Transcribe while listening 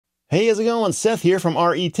Hey, how's it going? Seth here from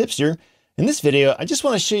RE Tipster. In this video, I just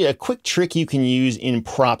want to show you a quick trick you can use in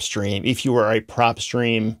PropStream if you are a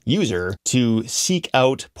PropStream user to seek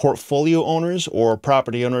out portfolio owners or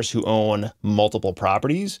property owners who own multiple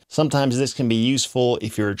properties. Sometimes this can be useful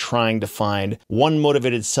if you're trying to find one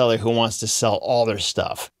motivated seller who wants to sell all their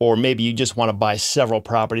stuff, or maybe you just want to buy several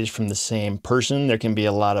properties from the same person. There can be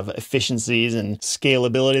a lot of efficiencies and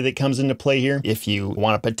scalability that comes into play here if you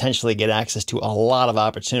want to potentially get access to a lot of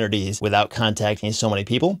opportunities without contacting so many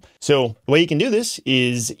people. So the way you can do this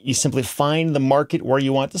is you simply find the market where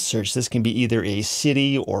you want to search. This can be either a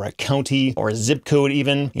city or a county or a zip code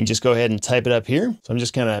even. You just go ahead and type it up here. So I'm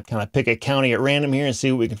just gonna kind of pick a county at random here and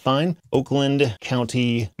see what we can find. Oakland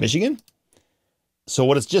County, Michigan. So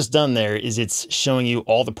what it's just done there is it's showing you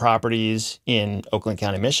all the properties in Oakland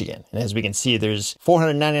County, Michigan. And as we can see, there's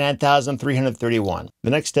 499,331. The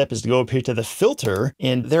next step is to go up here to the filter,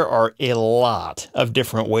 and there are a lot of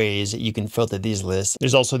different ways that you can filter these lists.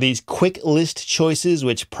 There's also these quick list choices,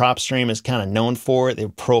 which PropStream is kind of known for.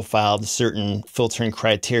 They've profiled certain filtering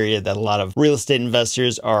criteria that a lot of real estate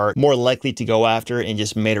investors are more likely to go after and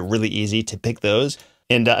just made it really easy to pick those.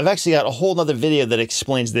 And I've actually got a whole nother video that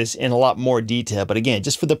explains this in a lot more detail. But again,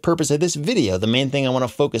 just for the purpose of this video, the main thing I want to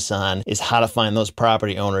focus on is how to find those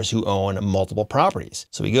property owners who own multiple properties.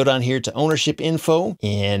 So we go down here to ownership info,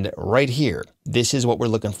 and right here, this is what we're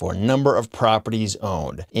looking for, number of properties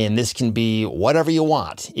owned. And this can be whatever you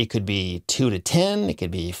want. It could be 2 to 10, it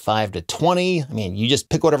could be 5 to 20. I mean, you just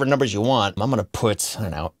pick whatever numbers you want. I'm gonna put, I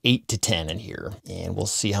don't know, 8 to 10 in here, and we'll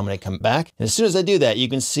see how many come back. And as soon as I do that, you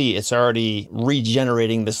can see it's already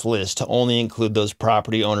regenerating this list to only include those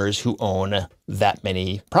property owners who own that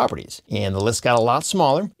many properties. And the list got a lot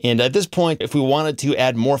smaller. And at this point, if we wanted to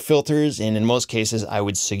add more filters, and in most cases, I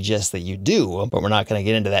would suggest that you do, but we're not gonna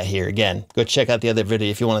get into that here. Again, go check out the other video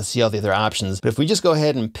if you wanna see all the other options. But if we just go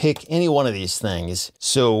ahead and pick any one of these things,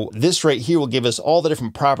 so this right here will give us all the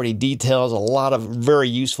different property details, a lot of very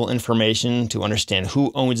useful information to understand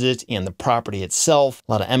who owns it and the property itself,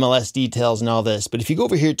 a lot of MLS details and all this. But if you go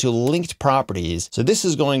over here to linked properties, so this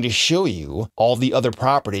is going to show you all the other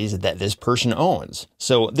properties that this person owns.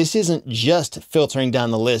 So this isn't just filtering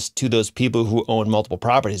down the list to those people who own multiple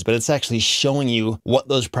properties, but it's actually showing you what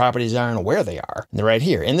those properties are and where they are. And they're right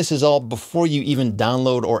here. And this is all before you even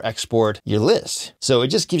download or export your list. So it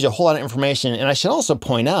just gives you a whole lot of information. And I should also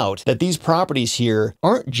point out that these properties here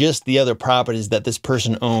aren't just the other properties that this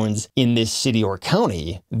person owns in this city or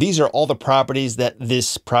county. These are all the properties that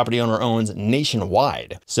this property owner owns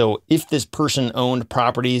nationwide. So if this person owned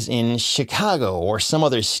properties in Chicago or some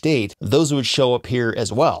other state, those would show up here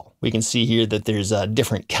as well. We can see here that there's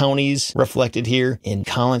different counties reflected here. In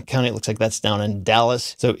Collin County, it looks like that's down in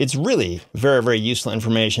Dallas. So it's really very, very useful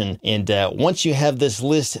information. And once you have this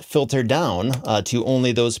list filtered down to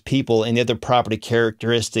only those people and the other property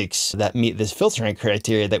characteristics that meet this filtering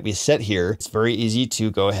criteria that we set here, it's very easy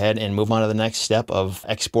to go ahead and move on to the next step of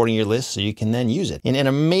exporting your list so you can then use it. And an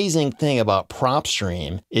amazing thing about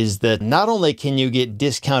PropStream is that not only can you get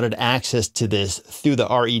discounted access to this through the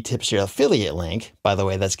RE Tipster affiliate link, by the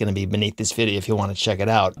way, that's going to be beneath this video if you want to check it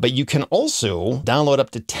out, but you can also download up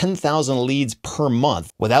to 10,000 leads per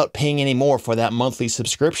month without paying any more for that monthly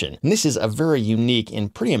subscription. And this is a very unique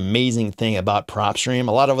and pretty amazing thing about PropStream.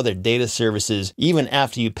 A lot of other data services, even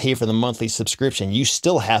after you pay for the monthly subscription, you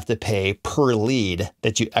still have to pay per lead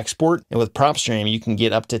that you export. And with PropStream, you can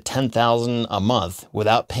get up to 10,000 a month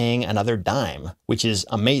without paying another dime, which is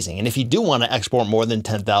amazing. And if you do want to export more than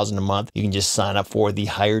 10,000 a month, you can just sign up for the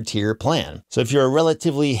higher tier plan. So if you're a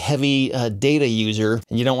relatively heavy data user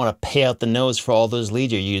and you don't want to pay out the nose for all those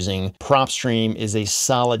leads you're using, PropStream is a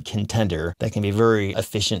solid contender that can be very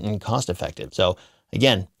efficient and cost effective. So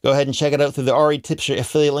again, go ahead and check it out through the RE Tipster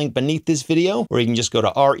affiliate link beneath this video, or you can just go to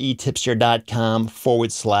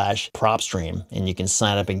retipster.com/PropStream and you can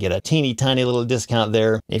sign up and get a teeny tiny little discount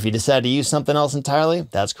there. If you decide to use something else entirely,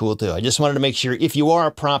 that's cool too. I just wanted to make sure if you are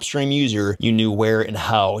a PropStream user, you knew where and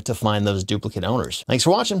how to find those duplicate owners. Thanks for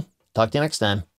watching. Talk to you next time.